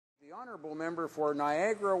The honourable member for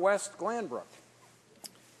Niagara West Glanbrook.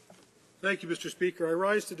 Thank you, Mr. Speaker. I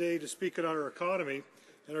rise today to speak on our economy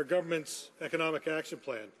and our government's economic action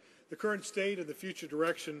plan. The current state and the future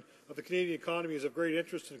direction of the Canadian economy is of great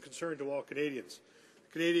interest and concern to all Canadians.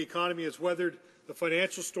 The Canadian economy has weathered the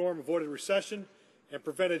financial storm, avoided recession, and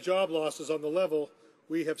prevented job losses on the level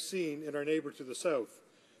we have seen in our neighbour to the south.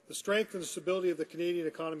 The strength and the stability of the Canadian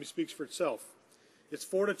economy speaks for itself. Its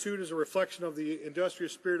fortitude is a reflection of the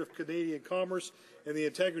industrious spirit of Canadian commerce and the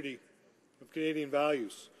integrity of Canadian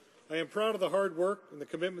values. I am proud of the hard work and the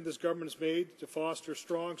commitment this government has made to foster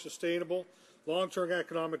strong, sustainable, long-term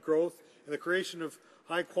economic growth and the creation of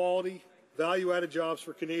high-quality, value-added jobs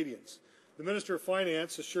for Canadians. The Minister of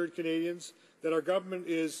Finance assured Canadians that our government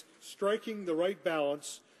is striking the right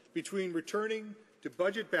balance between returning to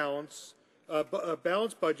budget balance,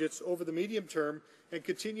 balanced budgets over the medium term and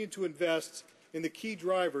continuing to invest in the key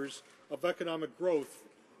drivers of economic growth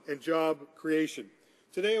and job creation.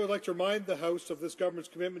 Today, I would like to remind the House of this government's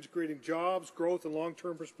commitment to creating jobs, growth, and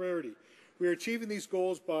long-term prosperity. We are achieving these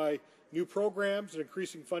goals by new programs and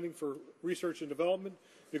increasing funding for research and development,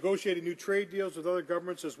 negotiating new trade deals with other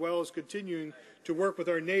governments, as well as continuing to work with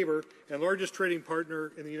our neighbour and largest trading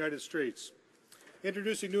partner in the United States.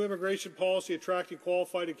 Introducing new immigration policy, attracting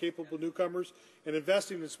qualified and capable newcomers, and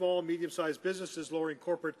investing in small and medium-sized businesses, lowering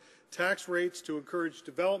corporate tax rates to encourage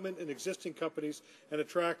development in existing companies and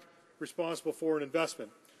attract responsible foreign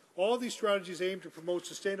investment. All of these strategies aim to promote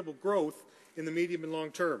sustainable growth in the medium and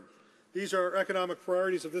long term. These are economic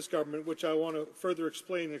priorities of this government, which I want to further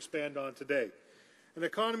explain and expand on today. An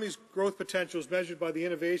economy's growth potential is measured by the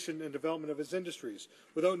innovation and development of its industries.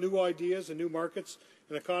 Without new ideas and new markets,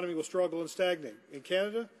 an economy will struggle and stagnate. In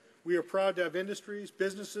Canada, we are proud to have industries,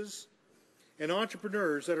 businesses, and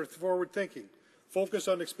entrepreneurs that are forward-thinking, focused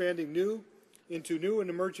on expanding into new and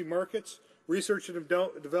emerging markets, research and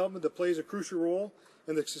development that plays a crucial role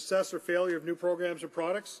in the success or failure of new programs and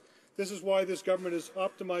products. This is why this government has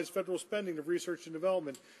optimized federal spending of research and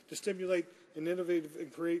development to stimulate and innovate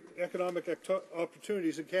and create economic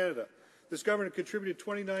opportunities in Canada. This government contributed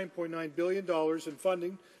 $29.9 billion in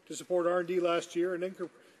funding to support R&D last year, an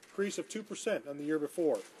increase of 2% on the year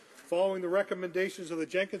before. Following the recommendations of the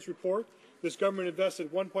Jenkins report, this government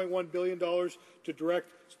invested $1.1 billion to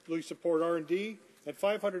directly support R&D and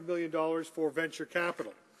 $500 million for venture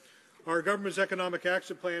capital. Our government's economic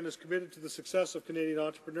action plan is committed to the success of Canadian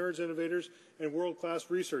entrepreneurs, innovators, and world-class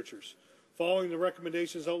researchers. Following the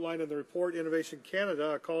recommendations outlined in the report, Innovation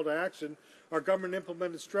Canada, a call to action, our government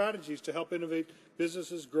implemented strategies to help innovate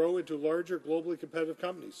businesses grow into larger, globally competitive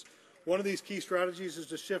companies. One of these key strategies is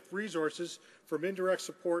to shift resources from indirect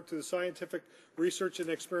support to the Scientific Research and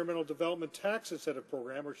Experimental Development Tax Incentive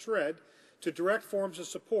Program, or SHRED, to direct forms of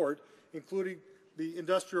support, including the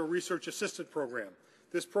Industrial Research Assistance Program.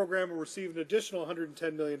 This program will receive an additional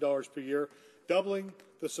 $110 million per year, doubling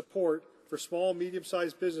the support for small and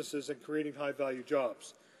medium-sized businesses and creating high-value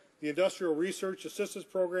jobs. The Industrial Research Assistance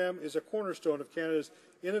Program is a cornerstone of Canada's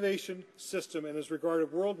innovation system and is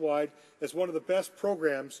regarded worldwide as one of the best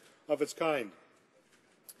programs of its kind.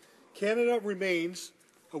 Canada remains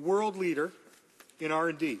a world leader in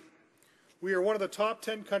R&D. We are one of the top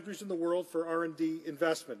 10 countries in the world for R&D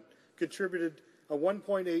investment, contributed a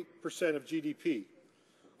 1.8% of GDP.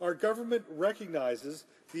 Our government recognizes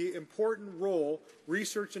the important role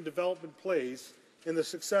research and development plays in the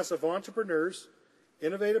success of entrepreneurs,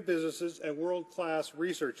 innovative businesses, and world-class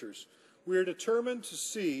researchers. We are determined to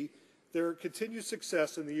see their continued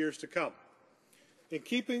success in the years to come. In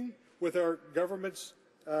keeping with our government's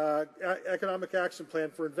economic action plan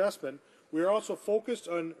for investment, we are also focused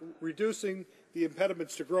on reducing the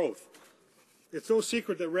impediments to growth. It's no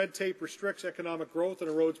secret that red tape restricts economic growth and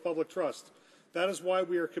erodes public trust. That is why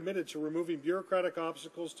we are committed to removing bureaucratic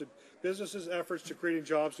obstacles to businesses' efforts to creating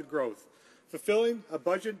jobs and growth. Fulfilling a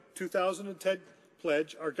Budget 2010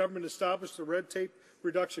 pledge, our government established the Red Tape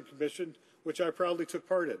Reduction Commission, which I proudly took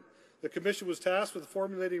part in. The Commission was tasked with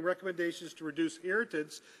formulating recommendations to reduce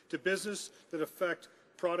irritants to business that affect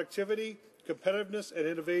productivity, competitiveness, and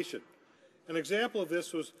innovation. An example of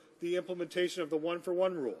this was the implementation of the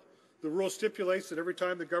one-for-one rule. The rule stipulates that every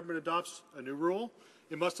time the government adopts a new rule,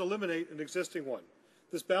 it must eliminate an existing one.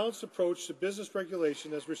 This balanced approach to business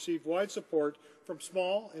regulation has received wide support from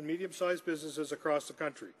small and medium-sized businesses across the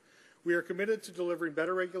country. We are committed to delivering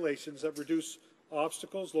better regulations that reduce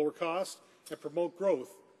obstacles, lower costs, and promote growth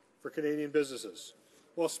for Canadian businesses.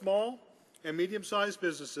 While small and medium-sized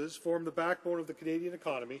businesses form the backbone of the Canadian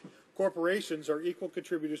economy, corporations are equal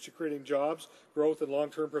contributors to creating jobs, growth, and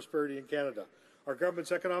long-term prosperity in Canada. Our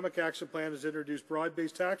government's economic action plan has introduced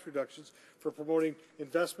broad-based tax reductions for promoting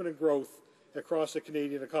investment and growth across the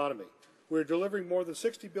Canadian economy. We're delivering more than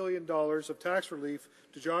 $60 billion of tax relief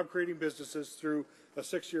to job-creating businesses through a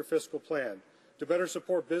 6-year fiscal plan. To better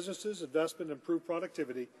support businesses, investment, and improve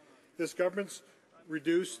productivity, this government's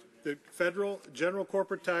reduced the federal general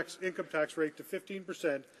corporate income tax rate to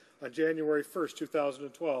 15% on January 1st,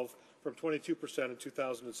 2012, from 22% in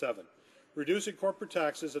 2007. Reducing corporate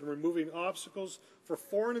taxes and removing obstacles for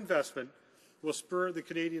foreign investment will spur the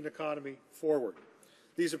Canadian economy forward.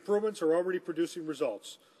 These improvements are already producing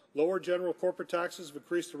results. Lower general corporate taxes have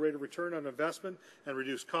increased the rate of return on investment and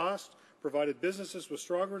reduced costs, provided businesses with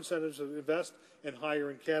stronger incentives to invest and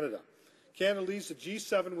hire in Canada. Canada leads the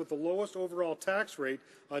G7 with the lowest overall tax rate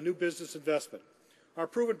on new business investment. Our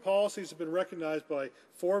proven policies have been recognized by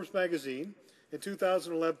Forbes magazine. In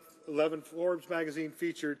 2011, Forbes magazine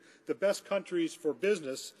featured the best countries for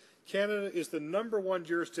business. Canada is the #1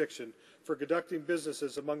 jurisdiction for conducting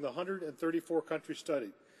businesses among the 134 countries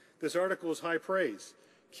studied. This article is high praise.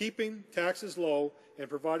 Keeping taxes low and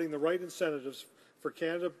providing the right incentives for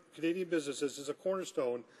Canadian businesses is a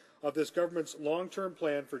cornerstone of this government's long-term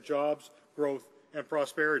plan for jobs, growth, and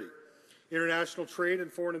prosperity. International trade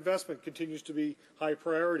and foreign investment continues to be high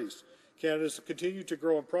priorities. Canada's continue to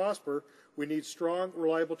grow and prosper. We need strong,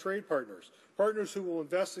 reliable trade partners, partners who will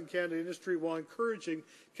invest in Canadian industry while encouraging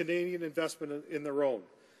Canadian investment in their own.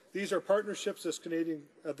 These are partnerships this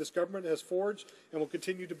government has forged and will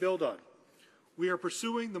continue to build on. We are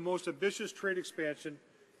pursuing the most ambitious trade expansion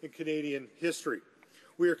in Canadian history.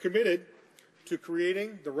 We are committed to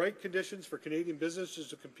creating the right conditions for Canadian businesses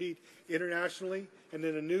to compete internationally and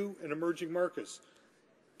in new and emerging markets.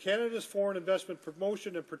 Canada's Foreign Investment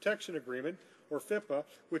Promotion and Protection Agreement, or FIPA,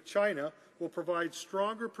 with China will provide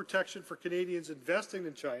stronger protection for Canadians investing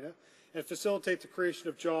in China and facilitate the creation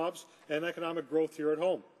of jobs and economic growth here at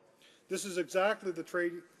home. This is exactly the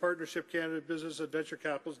trade partnership Canada business and venture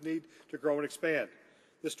capitals need to grow and expand.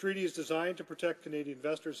 This treaty is designed to protect Canadian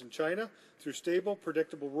investors in China through stable,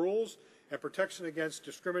 predictable rules and protection against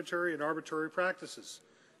discriminatory and arbitrary practices.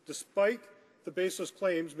 Despite the baseless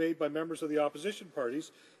claims made by members of the opposition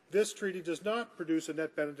parties, this treaty does not produce a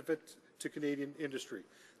net benefit to Canadian industry.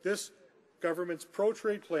 This government's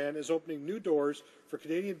pro-trade plan is opening new doors for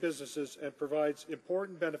Canadian businesses and provides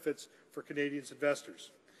important benefits for Canadians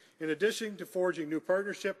investors. In addition to forging new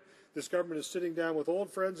partnership, this government is sitting down with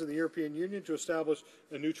old friends in the European Union to establish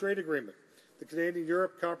a new trade agreement. The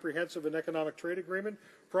Canadian-Europe Comprehensive and Economic Trade Agreement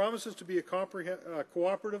promises to be a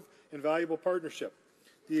cooperative and valuable partnership.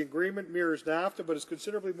 The agreement mirrors NAFTA but is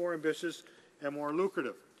considerably more ambitious and more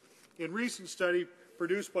lucrative. In a recent study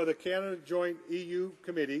produced by the Canada Joint EU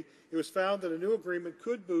Committee, it was found that a new agreement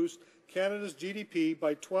could boost Canada's GDP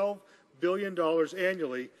by $12 billion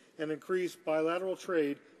annually and increase bilateral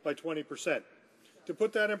trade by 20%. To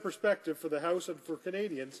put that in perspective for the House and for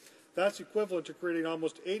Canadians, that's equivalent to creating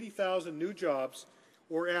almost 80,000 new jobs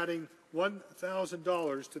or adding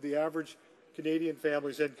 $1,000 to the average Canadian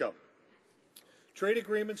family's income. Trade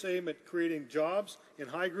agreements aim at creating jobs in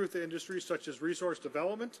high-growth industries such as resource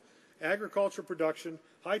development, agriculture production,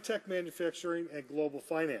 high-tech manufacturing, and global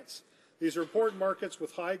finance. These are important markets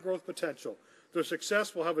with high growth potential. Their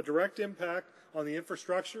success will have a direct impact on the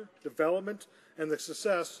infrastructure, development, and the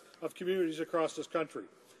success of communities across this country.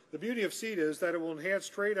 The beauty of CETA is that it will enhance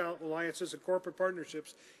trade alliances and corporate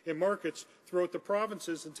partnerships in markets throughout the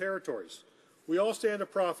provinces and territories. We all stand to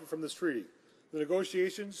profit from this treaty. The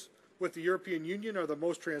negotiations with the European Union are the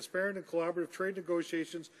most transparent and collaborative trade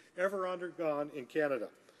negotiations ever undergone in Canada.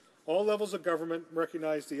 All levels of government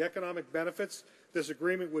recognize the economic benefits this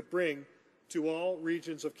agreement would bring to all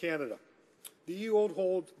regions of Canada. The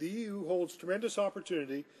EU holds tremendous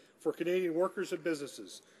opportunity for Canadian workers and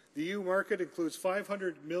businesses. The EU market includes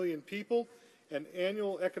 500 million people and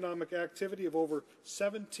annual economic activity of over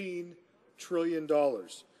 $17 trillion.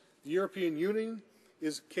 The European Union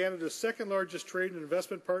is Canada's second largest trade and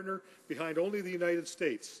investment partner behind only the United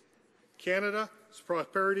States. Canada's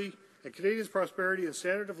prosperity and Canadians' prosperity and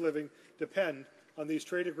standard of living depend on these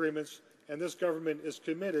trade agreements, and this government is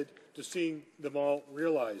committed to seeing them all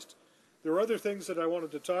realized. There are other things that I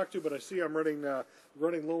wanted to talk to, but I see I'm running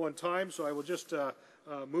low on time, so I will just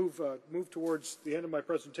move towards the end of my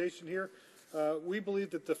presentation here. We believe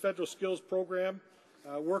that the federal skills program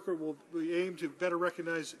worker will be aimed to better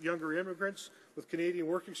recognize younger immigrants with Canadian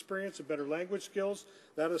work experience and better language skills.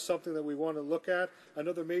 That is something that we want to look at.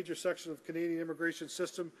 Another major section of the Canadian immigration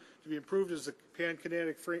system to be improved is the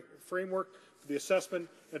Pan-Canadian framework for the assessment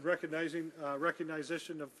and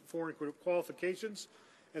recognition of foreign qualifications.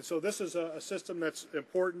 And so this is a system that's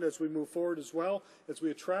important as we move forward as well, as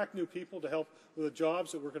we attract new people to help with the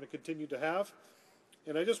jobs that we're going to continue to have.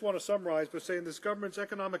 And I just want to summarize by saying this government's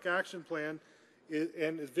economic action plan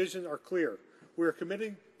and its vision are clear. We are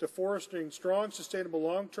committing to fostering strong, sustainable,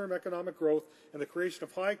 long-term economic growth and the creation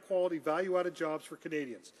of high-quality, value-added jobs for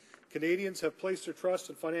Canadians. Canadians have placed their trust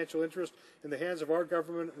and financial interest in the hands of our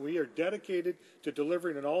government, and we are dedicated to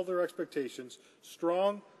delivering on all their expectations.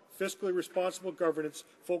 Strong, fiscally responsible governance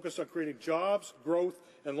focused on creating jobs, growth,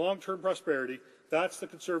 and long-term prosperity. That's the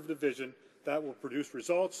Conservative vision. That will produce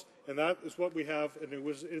results, and that is what we have, and it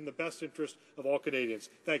was in the best interest of all Canadians.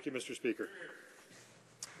 Thank you, Mr. Speaker.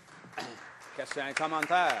 Question et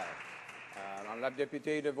commentaire. L'honorable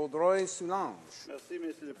député de Vaudreuil-Soulanges. Merci,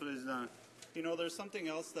 Monsieur le Président. You know, there's something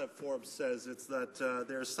else that Forbes says. It's that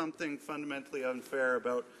there's something fundamentally unfair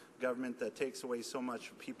about government that takes away so much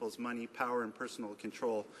of people's money, power, and personal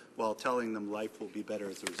control while telling them life will be better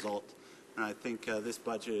as a result. And I think this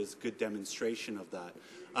budget is a good demonstration of that.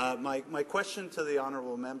 My question to the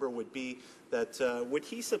honourable member would be that would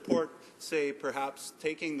he support, say, perhaps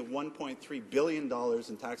taking the $1.3 billion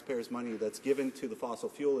in taxpayers' money that's given to the fossil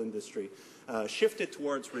fuel industry, shift it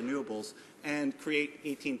towards renewables, and create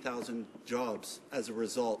 18,000 jobs as a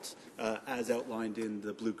result, as outlined in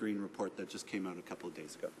the Blue-Green report that just came out a couple of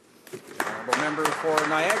days ago? Honourable member for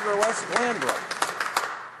Niagara West Glanbrook.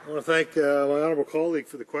 I want to thank my honourable colleague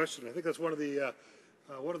for the question. I think that's one of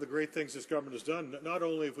the great things this government has done. Not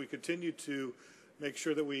only have we continued to make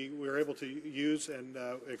sure that we are able to use and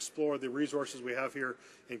explore the resources we have here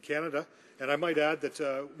in Canada, and I might add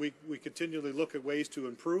that we continually look at ways to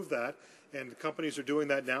improve that, and companies are doing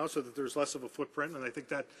that now so that there's less of a footprint, and I think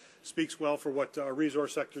that speaks well for what our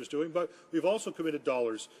resource sector is doing. But we've also committed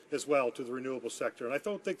dollars as well to the renewable sector, and I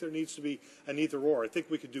don't think there needs to be an either-or. I think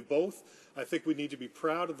we can do both. I think we need to be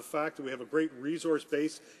proud of the fact that we have a great resource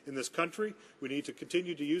base in this country. We need to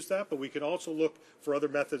continue to use that, but we can also look for other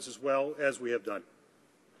methods as well, as we have done.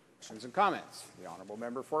 Questions and comments. The honourable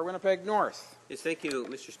member for Winnipeg North. Yes, thank you,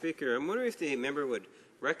 Mr. Speaker. I'm wondering if the member would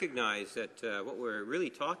recognize that what we're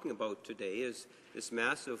really talking about today is this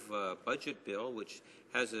massive budget bill, which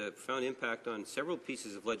has a profound impact on several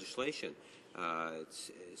pieces of legislation.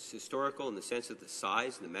 It's historical in the sense of the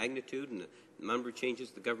size and the magnitude and the number of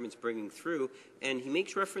changes the government's bringing through, and he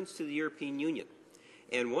makes reference to the European Union.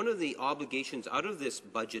 And one of the obligations out of this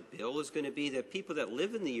budget bill is going to be that people that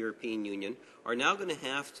live in the European Union are now going to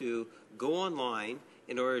have to go online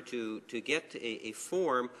in order to get a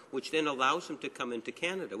form which then allows them to come into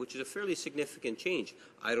Canada, which is a fairly significant change.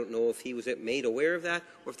 I don't know if he was made aware of that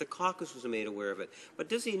or if the caucus was made aware of it. But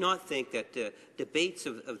does he not think that debates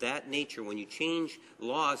of that nature, when you change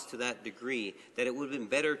laws to that degree, that it would have been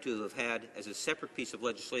better to have had as a separate piece of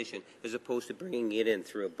legislation as opposed to bringing it in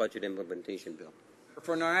through a budget implementation bill?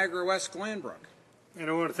 For Niagara West Glanbrook. And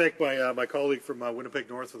I want to thank my colleague from Winnipeg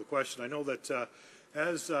North for the question. I know that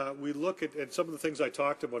as we look at some of the things I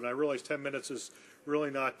talked about, and I realize 10 minutes is really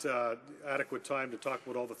not adequate time to talk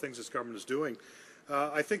about all the things this government is doing,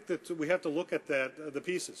 I think that we have to look at the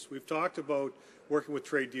pieces. We've talked about working with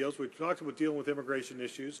trade deals. We've talked about dealing with immigration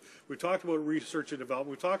issues. We've talked about research and development.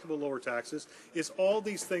 We've talked about lower taxes. It's all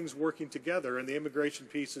these things working together, and the immigration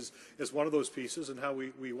piece is one of those pieces, and how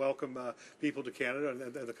we welcome people to Canada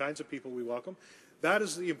and the kinds of people we welcome. That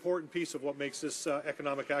is the important piece of what makes this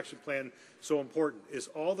economic action plan so important, is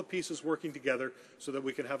all the pieces working together so that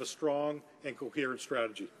we can have a strong and coherent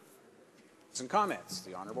strategy. Some comments.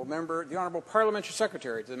 The Honourable Parliamentary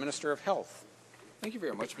Secretary to the Minister of Health. Thank you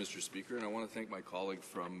very much, Mr. Speaker, and I want to thank my colleague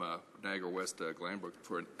from Niagara West, Glanbrook,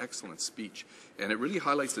 for an excellent speech. And it really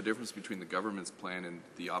highlights the difference between the government's plan and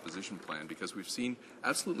the opposition plan, because we've seen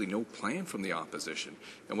absolutely no plan from the opposition.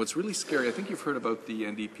 And what's really scary, I think you've heard about the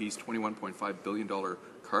NDP's $21.5 billion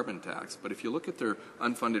carbon tax, but if you look at their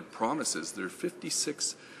unfunded promises, there are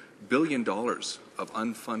 $56 billion of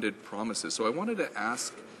unfunded promises. So I wanted to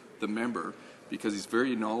ask the member, because he's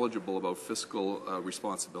very knowledgeable about fiscal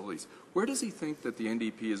responsibilities, where does he think that the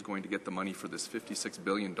NDP is going to get the money for this $56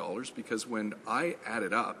 billion? Because when I add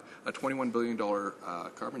it up, a $21 billion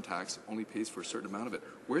carbon tax only pays for a certain amount of it.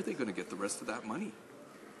 Where are they going to get the rest of that money?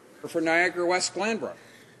 For Niagara West Glanbrook.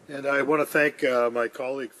 And I want to thank my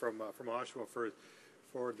colleague from Oshawa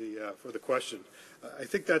for the question. I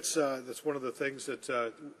think that's one of the things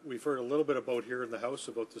that we've heard a little bit about here in the House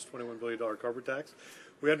about this $21 billion carbon tax.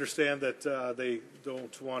 We understand that they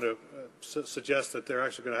don't want to suggest that they're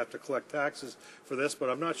actually going to have to collect taxes for this,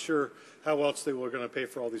 but I'm not sure how else they were going to pay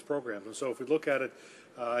for all these programs. And so if we look at it,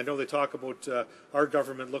 I know they talk about our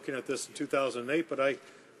government looking at this in 2008, but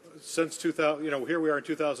since 2000, here we are in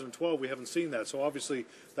 2012, we haven't seen that. So obviously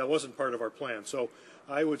that wasn't part of our plan. So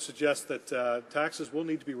I would suggest that taxes will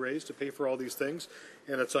need to be raised to pay for all these things,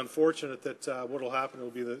 and it's unfortunate that what will happen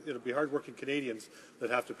it'll be hardworking Canadians that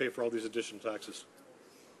have to pay for all these additional taxes.